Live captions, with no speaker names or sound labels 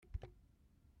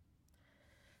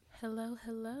Hello,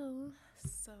 hello.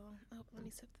 Let me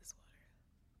sip this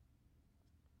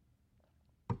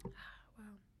water.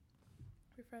 Wow,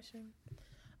 refreshing.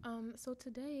 So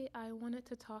today I wanted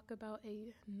to talk about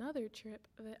another trip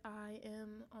that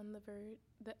I'm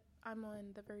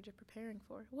on the verge of preparing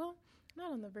for. Well,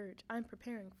 not on the verge. I'm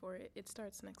preparing for it. It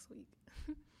starts next week.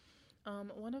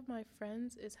 One of my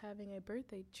friends is having a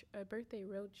birthday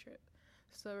road trip.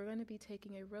 So we're going to be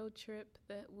taking a road trip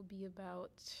that will be about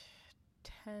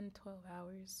 10, 12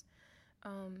 hours.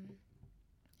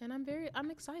 And I'm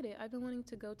excited. I've been wanting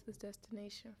to go to this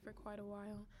destination for quite a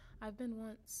while. I've been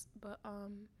once, but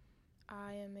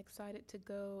I am excited to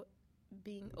go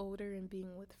being older and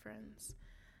being with friends.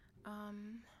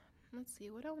 Um, let's see,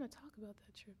 what do I want to talk about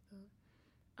that trip though?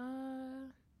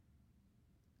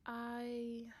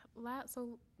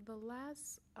 So the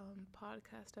last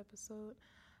podcast episode,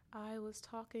 I was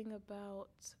talking about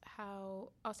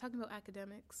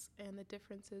academics and the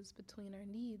differences between our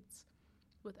needs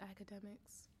with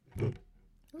academics.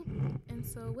 And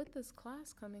so with this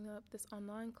class coming up, this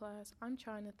online class, I'm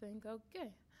trying to think,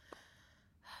 okay,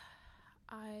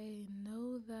 I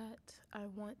know that I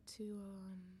want to,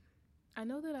 I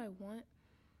know that I want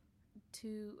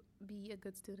to be a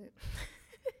good student.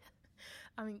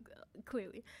 I mean,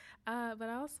 clearly. But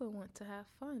I also want to have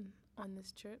fun on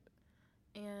this trip.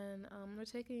 And we're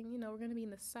going to be in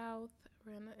the South.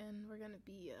 We're going to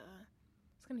be,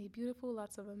 it's going to be beautiful,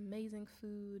 lots of amazing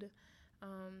food.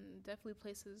 Definitely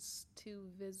places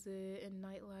to visit and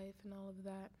nightlife and all of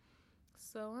that.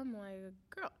 So I'm like,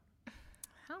 girl,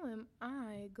 how am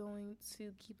I going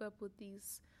to keep up with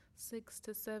these 6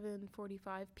 to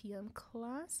 7:45 p.m.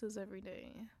 classes every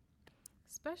day?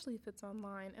 Especially if it's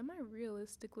online. Am I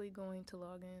realistically going to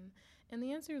log in? And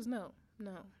the answer is no.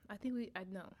 No.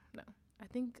 No. I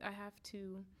think I have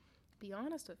to be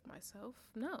honest with myself.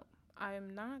 No. I am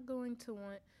not going to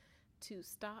want to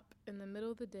stop in the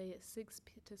middle of the day at 6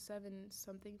 to 7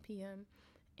 something p.m.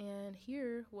 and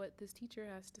hear what this teacher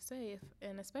has to say,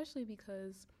 and especially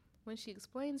because when she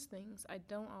explains things, I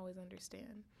don't always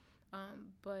understand.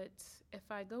 But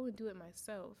if I go and do it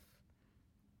myself,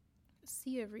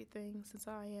 see everything, since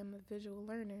I am a visual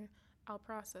learner, I'll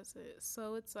process it.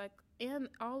 So it's like, and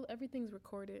everything's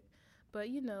recorded. But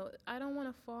I don't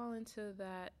want to fall into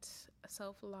that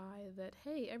self-lie that,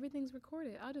 hey, everything's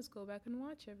recorded, I'll just go back and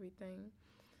watch everything.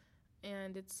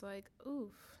 And it's like,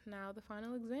 oof, now the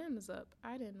final exam is up.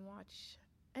 I didn't watch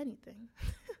anything.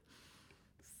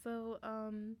 So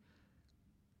I'm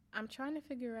trying to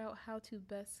figure out how to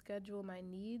best schedule my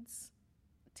needs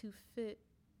to fit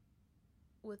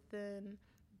within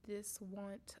this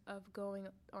want of going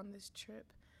on this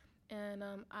trip. And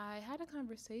I had a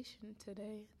conversation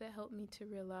today that helped me to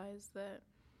realize that,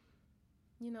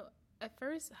 at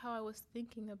first how I was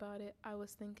thinking about it, I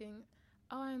was thinking,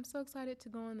 oh, I'm so excited to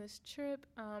go on this trip.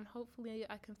 Hopefully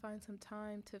I can find some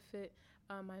time to fit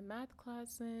my math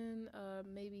class in.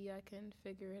 Maybe I can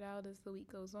figure it out as the week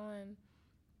goes on.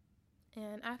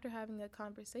 And after having a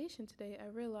conversation today, I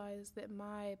realized that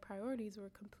my priorities were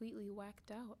completely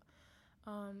whacked out.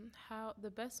 How the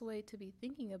best way to be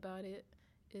thinking about it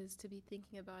is to be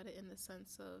thinking about it in the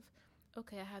sense of,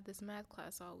 okay, I had this math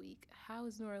class all week. How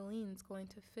is New Orleans going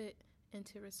to fit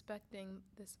into respecting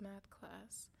this math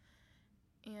class?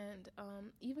 And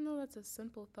even though that's a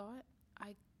simple thought,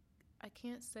 I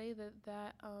can't say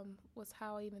that was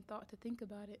how I even thought to think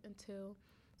about it until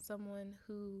someone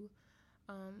who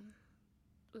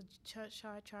was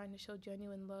trying to show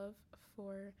genuine love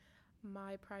for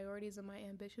my priorities and my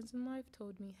ambitions in life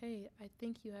told me, hey, I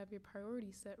think you have your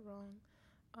priorities set wrong.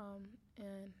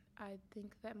 And I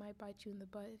think that might bite you in the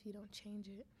butt if you don't change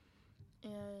it.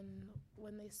 And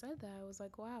when they said that, I was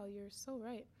like, wow, you're so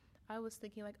right. I was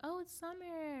thinking like, oh, it's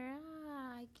summer.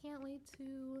 I can't wait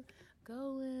to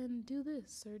go and do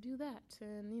this or do that.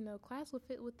 And, class will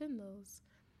fit within those.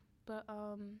 But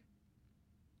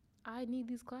I need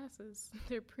these classes.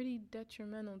 They're pretty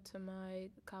detrimental to my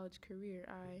college career.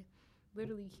 I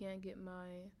literally can't get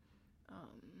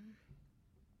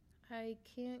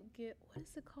what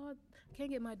is it called? I can't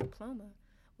get my diploma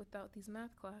without these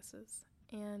math classes.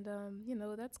 And,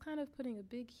 that's kind of putting a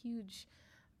big, huge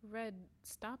red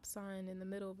stop sign in the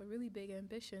middle of a really big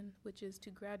ambition, which is to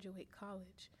graduate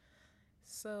college.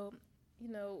 So,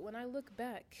 when I look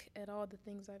back at all the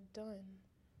things I've done,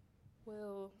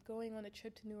 will going on a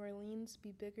trip to New Orleans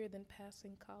be bigger than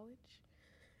passing college?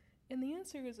 And the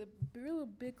answer is a real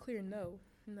big, clear no.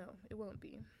 No, it won't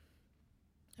be.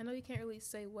 I know you can't really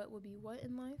say what will be what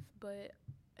in life, but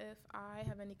if I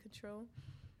have any control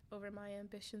over my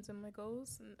ambitions and my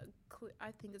goals,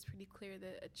 I think it's pretty clear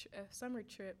that a summer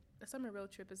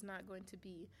road trip is not going to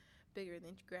be bigger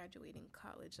than graduating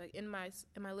college. Like in my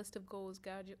list of goals,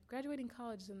 graduating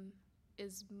college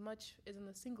is in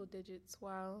the single digits,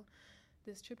 while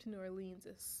this trip to New Orleans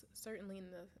is certainly in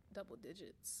the double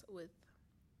digits, with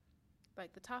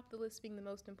like the top of the list being the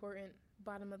most important,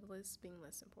 bottom of the list being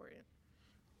less important.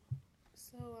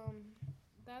 So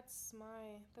that's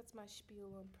my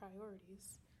spiel on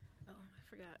priorities. Oh, I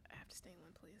forgot. I have to stay in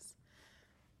one place.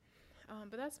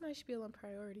 But that's my spiel on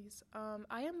priorities.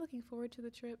 I am looking forward to the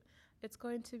trip. It's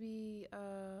going to be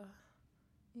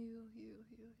me.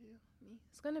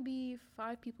 It's going to be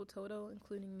 5 people total,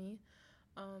 including me.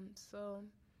 So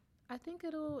I think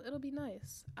it'll be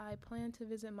nice. I plan to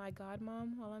visit my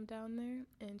godmom while I'm down there,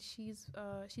 and she's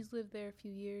lived there a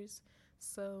few years,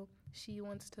 so she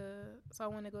wants to. So I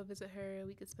want to go visit her.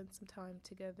 We could spend some time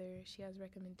together. She has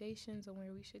recommendations on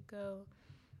where we should go,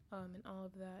 and all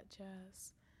of that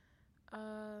jazz.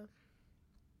 Uh,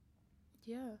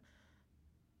 yeah,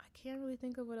 I can't really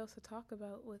think of what else to talk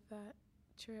about with that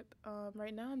trip.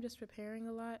 Right now I'm just preparing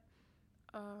a lot.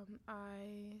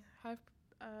 I have,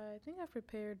 I think I've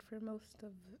prepared for most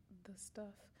of the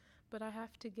stuff, but I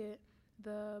have to get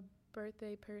the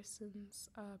birthday person's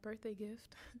birthday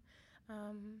gift.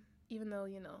 um, Even though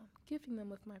gifting them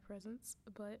with my presents,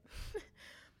 but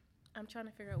I'm trying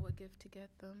to figure out what gift to get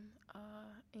them.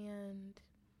 And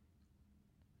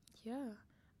yeah,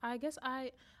 I guess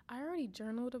I already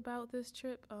journaled about this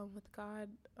trip with God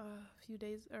a few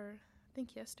days, or I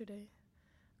think yesterday.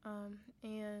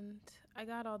 And I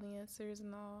got all the answers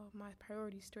and all my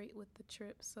priorities straight with the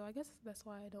trip. So I guess that's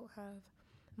why I don't have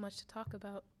much to talk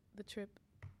about the trip.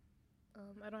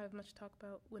 I don't have much to talk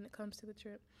about when it comes to the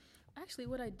trip. Actually,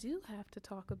 what I do have to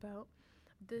talk about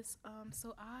this.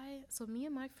 So me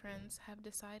and my friends have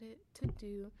decided to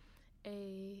do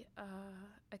a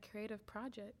creative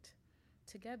project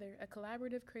together, a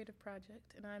collaborative creative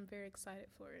project, and I'm very excited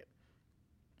for it.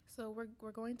 So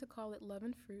we're going to call it Love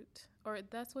and Fruit, or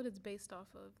that's what it's based off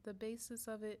of. The basis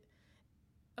of it.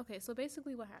 Okay, so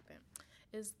basically what happened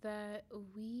is that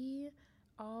we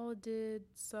all did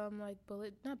some like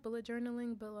not bullet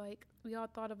journaling, but like we all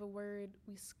thought of a word,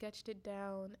 we sketched it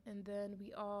down, and then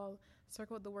we all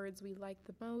circled the words we liked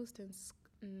the most and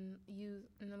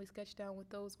then we sketched down what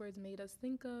those words made us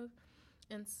think of.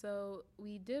 And so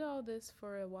we did all this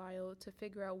for a while to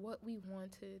figure out what we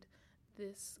wanted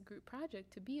this group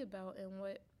project to be about and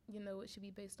what it should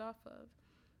be based off of.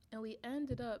 And we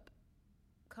ended up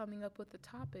coming up with the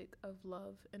topic of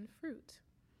love and fruit.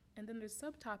 And then there's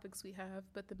subtopics we have,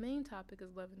 but the main topic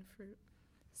is love and fruit.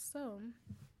 So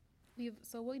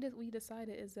what we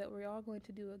decided is that we're all going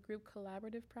to do a group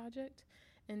collaborative project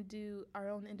and do our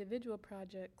own individual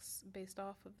projects based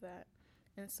off of that.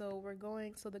 And so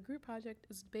the group project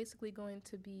is basically going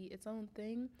to be its own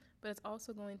thing, but it's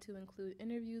also going to include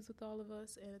interviews with all of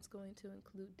us, and it's going to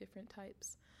include different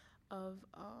types of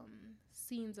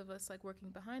scenes of us like working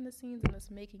behind the scenes and us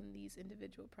making these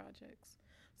individual projects.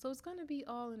 So it's going to be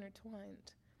all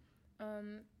intertwined.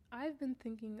 I've been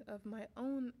thinking of my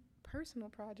own personal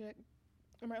project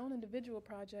or my own individual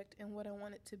project and what I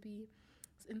want it to be.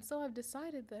 And so I've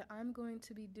decided that I'm going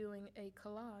to be doing a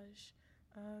collage.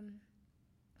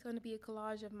 It's going to be a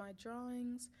collage of my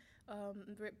drawings,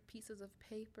 ripped pieces of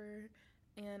paper,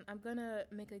 and I'm going to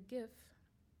make a GIF.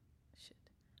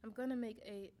 I'm going to make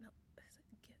a, no, is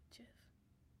it GIF?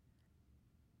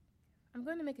 I'm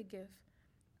going to make a GIF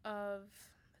of,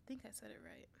 I think I said it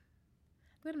right.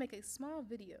 I'm going to make a small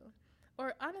video.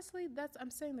 Or honestly, I'm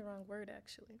saying the wrong word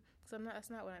actually. That's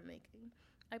not what I'm making.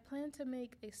 I plan to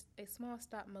make a small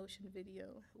stop motion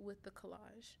video with the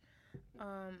collage.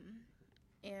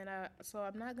 So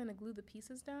I'm not going to glue the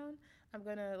pieces down. I'm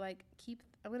going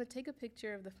to take a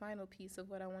picture of the final piece of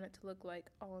what I want it to look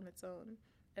like all on its own,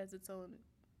 as its own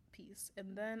piece.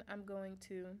 And then I'm going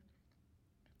to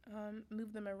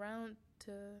move them around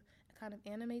to kind of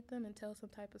animate them and tell some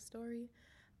type of story.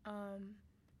 And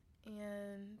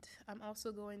I'm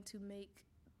also going to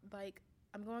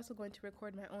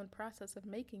record my own process of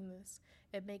making this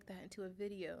and make that into a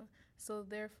video. So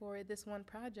therefore, this one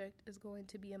project is going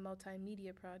to be a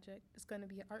multimedia project. It's going to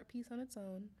be an art piece on its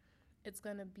own. It's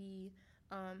going to be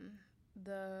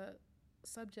the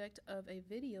subject of a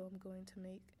video I'm going to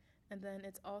make. And then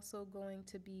it's also going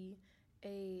to be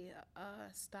a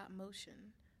stop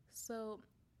motion. So,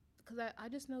 because I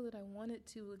just know that I want it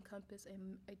to encompass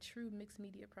a true mixed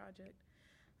media project.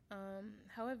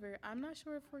 However, I'm not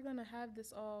sure if we're going to have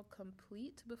this all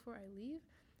complete before I leave.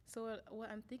 So what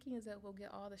I'm thinking is that we'll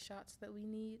get all the shots that we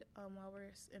need while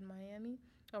we're in Miami,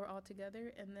 or we're all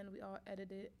together, and then we all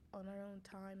edit it on our own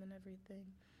time and everything.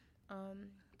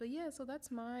 But yeah, so that's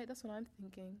what I'm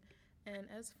thinking. And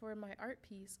as for my art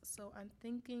piece, so I'm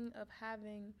thinking of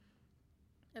having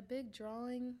a big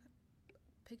drawing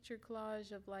picture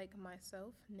collage of like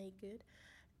myself naked,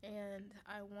 and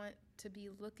I want to be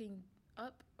looking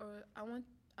up, or I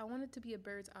want it to be a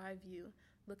bird's eye view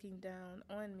looking down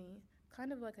on me,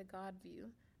 kind of like a God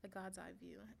view, a God's eye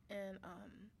view. And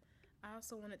I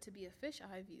also want it to be a fish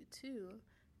eye view too,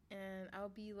 and I'll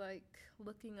be like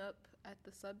looking up at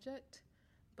the subject,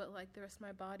 but like the rest of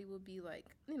my body will be like,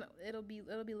 it'll be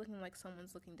looking like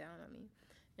someone's looking down on me.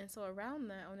 And so around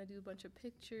that, I want to do a bunch of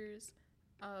pictures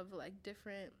of like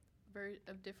different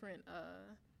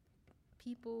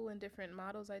people and different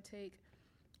models I take.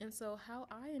 And so how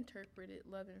I interpreted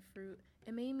love and fruit,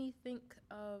 it made me think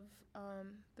of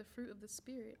the fruit of the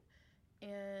spirit.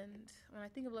 And when I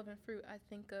think of love and fruit,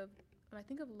 when I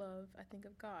think of love, I think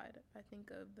of God. I think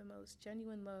of the most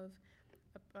genuine love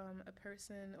a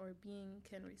person or being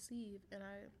can receive, and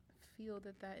I feel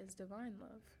that that is divine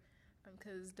love,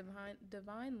 because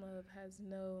divine love has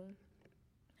no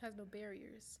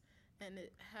barriers, and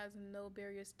it has no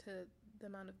barriers to the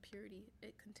amount of purity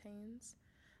it contains,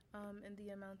 and the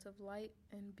amount of light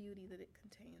and beauty that it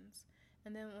contains.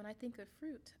 And then when I think of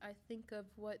fruit, I think of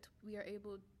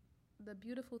the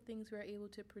beautiful things we are able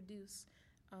to produce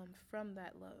from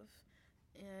that love.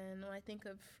 And when I think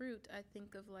of fruit, I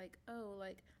think of like, oh,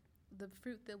 like the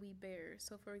fruit that we bear.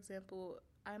 So, for example,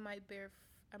 I might bear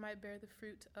the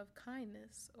fruit of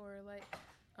kindness, or like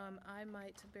I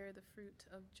might bear the fruit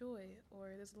of joy,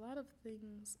 or there's a lot of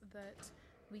things that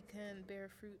we can bear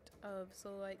fruit of.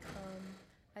 So, like,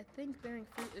 I think bearing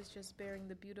fruit is just bearing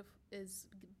the beautiful, is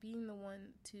being the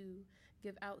one to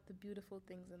give out the beautiful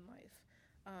things in life.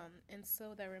 And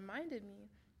so that reminded me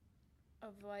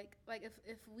of like if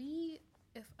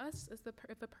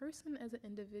a person as an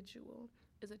individual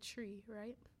is a tree,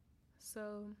 right?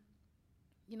 So,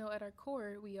 at our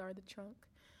core, we are the trunk.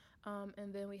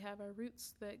 And then we have our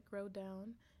roots that grow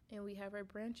down, and we have our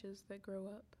branches that grow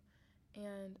up.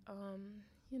 And,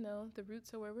 the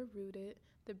roots are where we're rooted,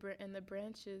 and the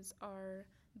branches are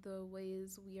the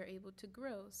ways we are able to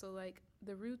grow. So, like,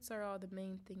 the roots are all the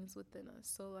main things within us.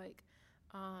 So, like,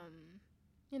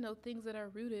 things that are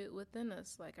rooted within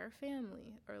us, like our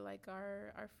family, or like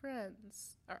our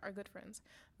friends, our good friends,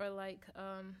 or like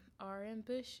our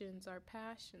ambitions, our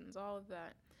passions, all of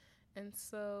that. And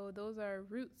so those are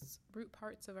root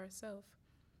parts of ourself.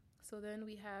 So then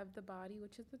we have the body,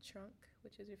 which is the trunk,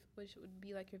 which would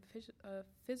be like your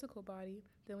physical body.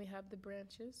 Then we have the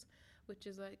branches, which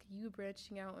is like you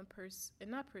branching out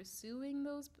and not pursuing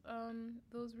those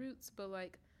roots, but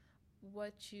like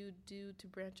what you do to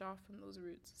branch off from those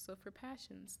roots. So for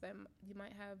passions, that you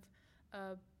might have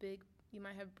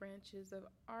branches of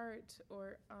art,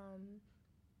 or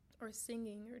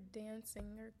singing or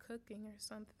dancing or cooking or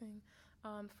something.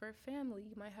 For family,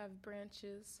 you might have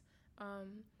branches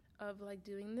of like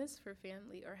doing this for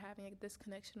family, or having like, this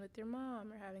connection with your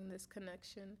mom, or having this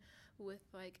connection with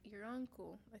like your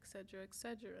uncle, etc.,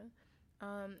 etc.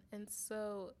 And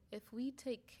so if we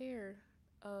take care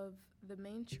of the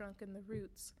main trunk and the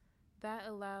roots, that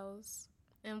allows,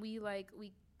 and we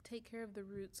take care of the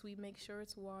roots, we make sure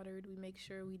it's watered, we make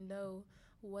sure we know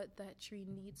what that tree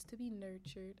needs to be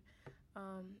nurtured,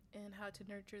 and how to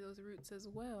nurture those roots as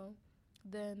well,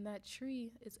 then that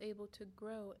tree is able to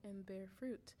grow and bear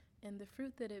fruit. And the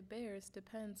fruit that it bears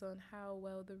depends on how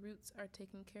well the roots are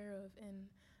taken care of and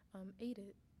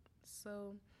aided.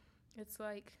 So it's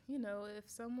like, if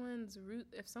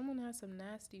someone has some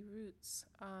nasty roots,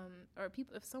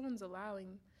 if someone's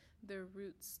allowing their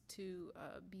roots to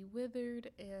be withered,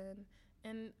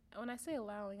 and when I say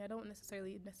allowing, I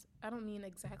don't mean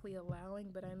exactly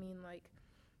allowing, but I mean like,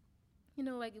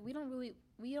 like we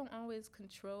don't always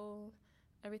control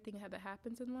everything that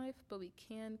happens in life, but we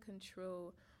can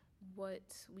control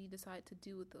what we decide to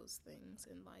do with those things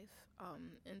in life.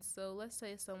 And so let's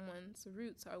say someone's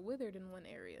roots are withered in one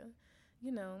area,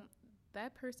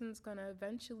 that person's going to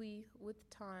eventually, with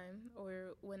time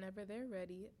or whenever they're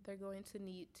ready, they're going to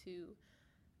need to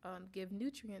give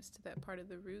nutrients to that part of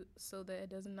the root so that it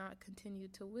does not continue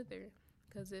to wither.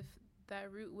 Because if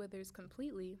that root withers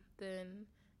completely, then,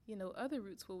 other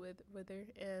roots will wither,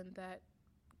 and that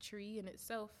tree in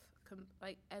itself,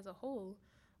 like as a whole,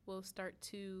 will start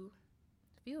to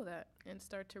feel that and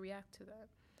start to react to that.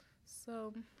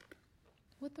 So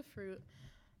with the fruit,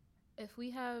 if we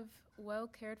have well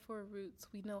cared for roots,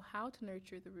 we know how to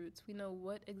nurture the roots, we know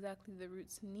what exactly the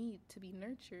roots need to be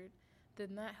nurtured,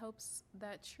 then that helps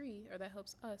that tree, or that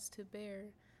helps us to bear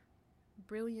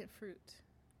brilliant fruit,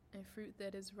 and fruit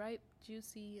that is ripe,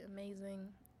 juicy, amazing,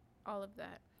 all of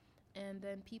that. And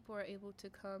then people are able to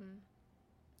come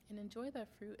and enjoy that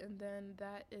fruit, and then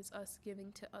that is us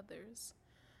giving to others.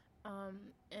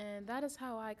 And that is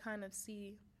how I kind of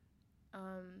see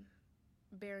um,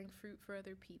 bearing fruit for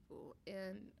other people,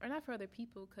 and or not for other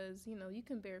people, because you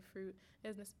can bear fruit.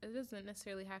 It doesn't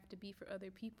necessarily have to be for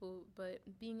other people, but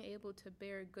being able to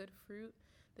bear good fruit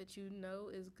that you know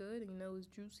is good and you know is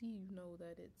juicy, you know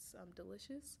that it's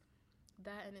delicious.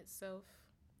 That in itself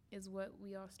is what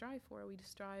we all strive for. We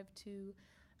strive to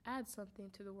add something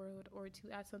to the world, or to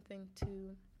add something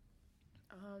to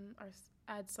or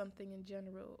add something in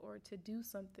general, or to do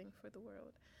something for the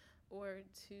world, or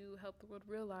to help the world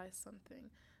realize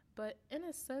something. But in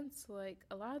a sense, like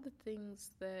a lot of the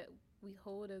things that we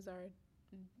hold as our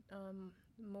um,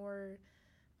 more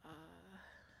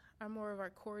are more of our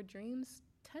core dreams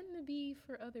tend to be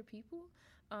for other people,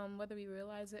 whether we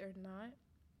realize it or not.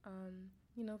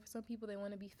 For some people, they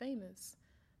want to be famous,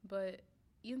 but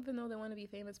even though they want to be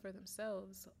famous for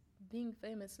themselves, being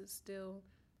famous is still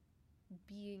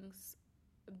being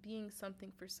being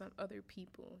something for some other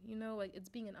people. Like it's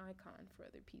being an icon for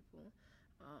other people.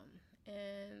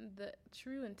 And the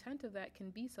true intent of that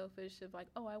can be selfish, of like,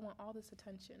 oh, I want all this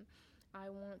attention. I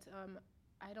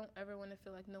don't ever want to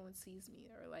feel like no one sees me,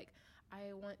 or like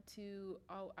I want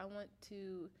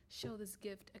to show this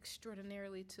gift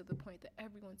extraordinarily to the point that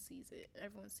everyone sees it,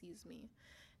 everyone sees me.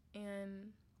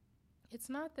 And it's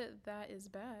not that that is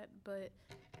bad, but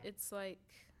it's like,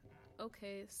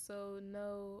 okay, so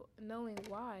knowing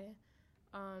why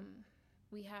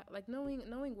we have, like, knowing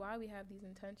why we have these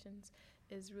intentions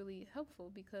is really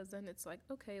helpful, because then it's like,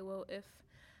 okay, well, if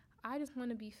I just want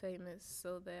to be famous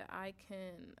so that I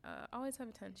can always have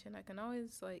attention, I can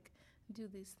always like do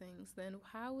these things, then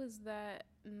how is that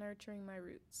nurturing my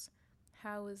roots?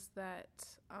 How is that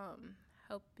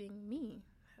helping me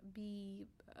be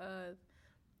uh,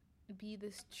 be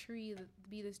this tree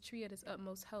at its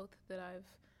utmost health that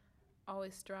I've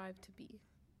always strived to be?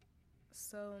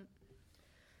 So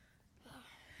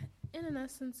in an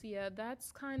essence, yeah,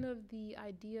 that's kind of the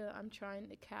idea I'm trying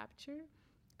to capture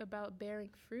about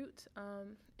bearing fruit.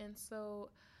 And so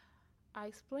I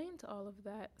explained all of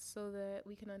that so that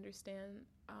we can understand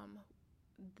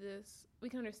we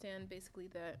can understand basically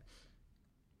that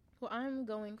what I'm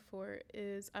going for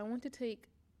is I want to take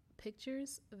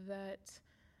pictures that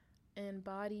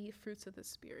embody fruits of the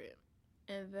Spirit.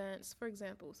 And then, for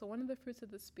example, so one of the fruits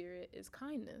of the Spirit is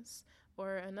kindness,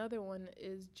 or another one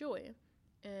is joy.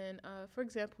 And for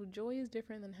example, joy is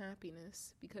different than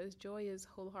happiness, because joy is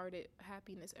wholehearted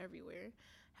happiness everywhere.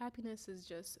 Happiness is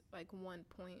just like one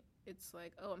point. It's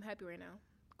like, oh, I'm happy right now.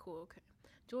 Cool, okay.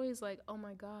 Joy is like, oh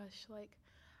my gosh, like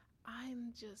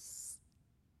I'm just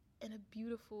in a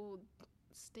beautiful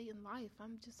state in life.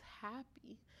 I'm just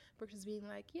happy. Versus being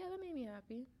like, yeah, that made me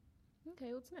happy.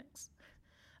 Okay, what's next?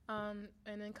 And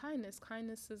then kindness.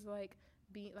 Kindness is like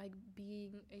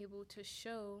being able to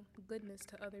show goodness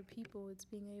to other people. It's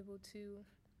being able to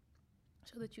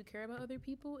show that you care about other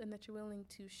people, and that you're willing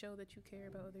to show that you care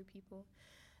about other people.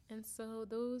 And so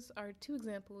those are two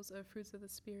examples of fruits of the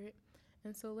Spirit.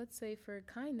 And so let's say for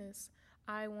kindness,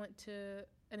 an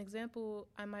example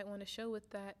I might want to show with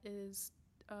that is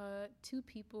two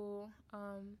people,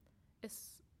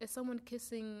 is someone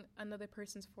kissing another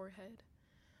person's forehead,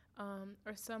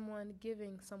 or someone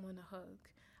giving someone a hug.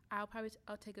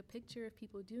 I'll take a picture of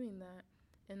people doing that,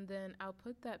 and then I'll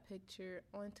put that picture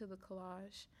onto the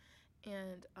collage,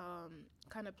 and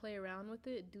kind of play around with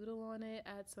it, doodle on it,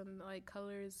 add some like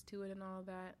colors to it and all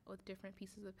that with different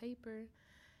pieces of paper.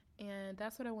 And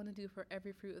that's what I want to do for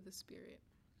every fruit of the Spirit.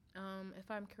 If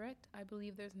I'm correct, I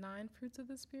believe there's 9 fruits of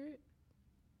the Spirit,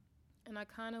 and I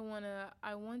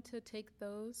want to take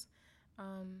those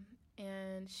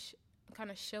and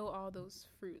kind of show all those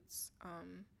fruits.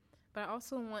 But I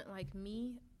also want like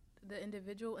me, the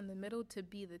individual in the middle, to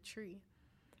be the tree,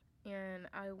 and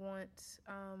I want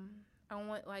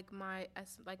like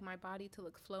my body to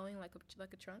look flowing like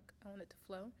a trunk. I want it to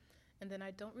flow, and then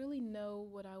I don't really know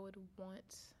what I would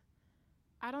want.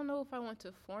 I don't know if I want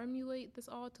to formulate this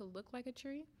all to look like a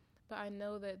tree, but I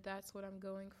know that that's what I'm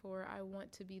going for. I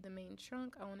want to be the main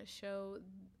trunk. I want to show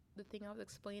the thing I was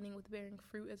explaining with bearing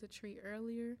fruit as a tree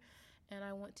earlier, and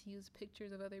I want to use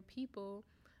pictures of other people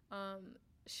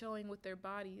showing with their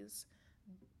bodies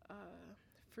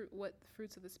what the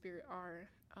fruits of the Spirit are,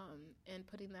 and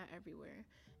putting that everywhere.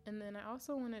 And then I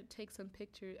also want to take some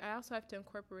pictures. I also have to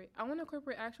incorporate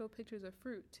actual pictures of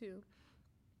fruit too.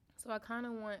 So I kind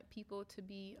of want people to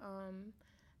be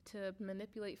to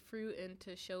manipulate fruit and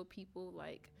to show people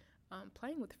like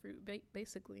playing with fruit,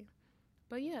 basically.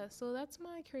 But yeah, so that's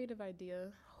my creative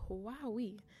idea.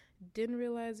 Wowee. Didn't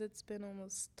realize it's been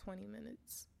almost 20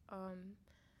 minutes.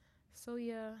 So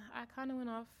yeah, I kind of went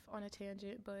off on a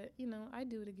tangent, but I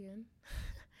do it again.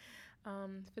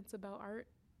 If it's about art,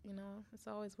 it's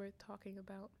always worth talking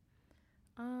about.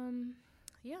 Um,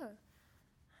 yeah.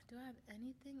 Do I have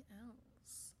anything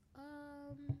else?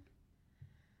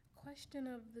 Question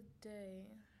of the day.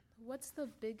 What's the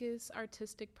biggest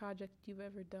artistic project you've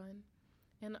ever done?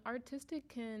 And artistic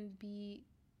can be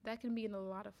in a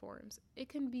lot of forms. It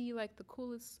can be like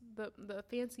the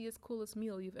fanciest, coolest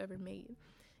meal you've ever made.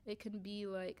 It can be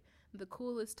like the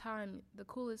coolest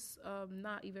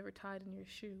knot you've ever tied in your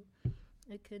shoe.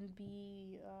 It can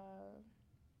be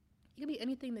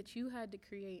anything that you had to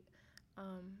create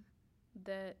um,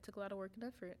 that took a lot of work and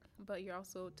effort, but you're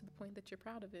also to the point that you're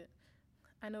proud of it.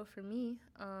 I know for me,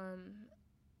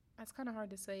 that's kind of hard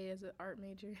to say as an art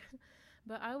major,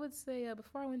 but I would say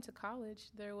before I went to college,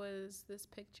 there was this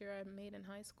picture I made in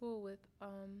high school with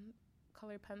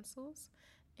colored pencils,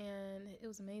 and it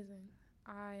was amazing.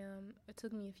 It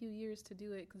took me a few years to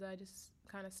do it because I just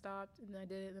kind of stopped and I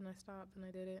did it, then I stopped and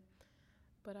I did it.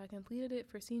 But I completed it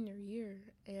for senior year,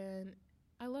 and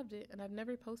I loved it, and I've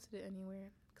never posted it anywhere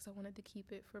because I wanted to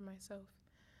keep it for myself.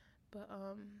 But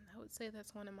I would say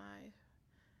that's one of my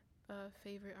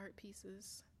favorite art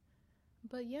pieces.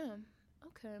 But yeah,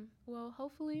 okay. Well,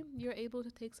 hopefully you're able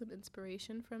to take some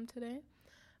inspiration from today.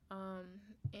 Um,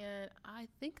 and I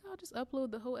think I'll just upload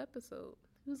the whole episode.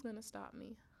 Who's gonna stop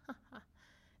me?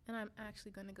 And I'm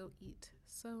actually gonna go eat.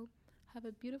 So have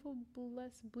a beautiful,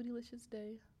 blessed, bootylicious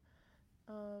day.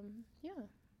 Yeah.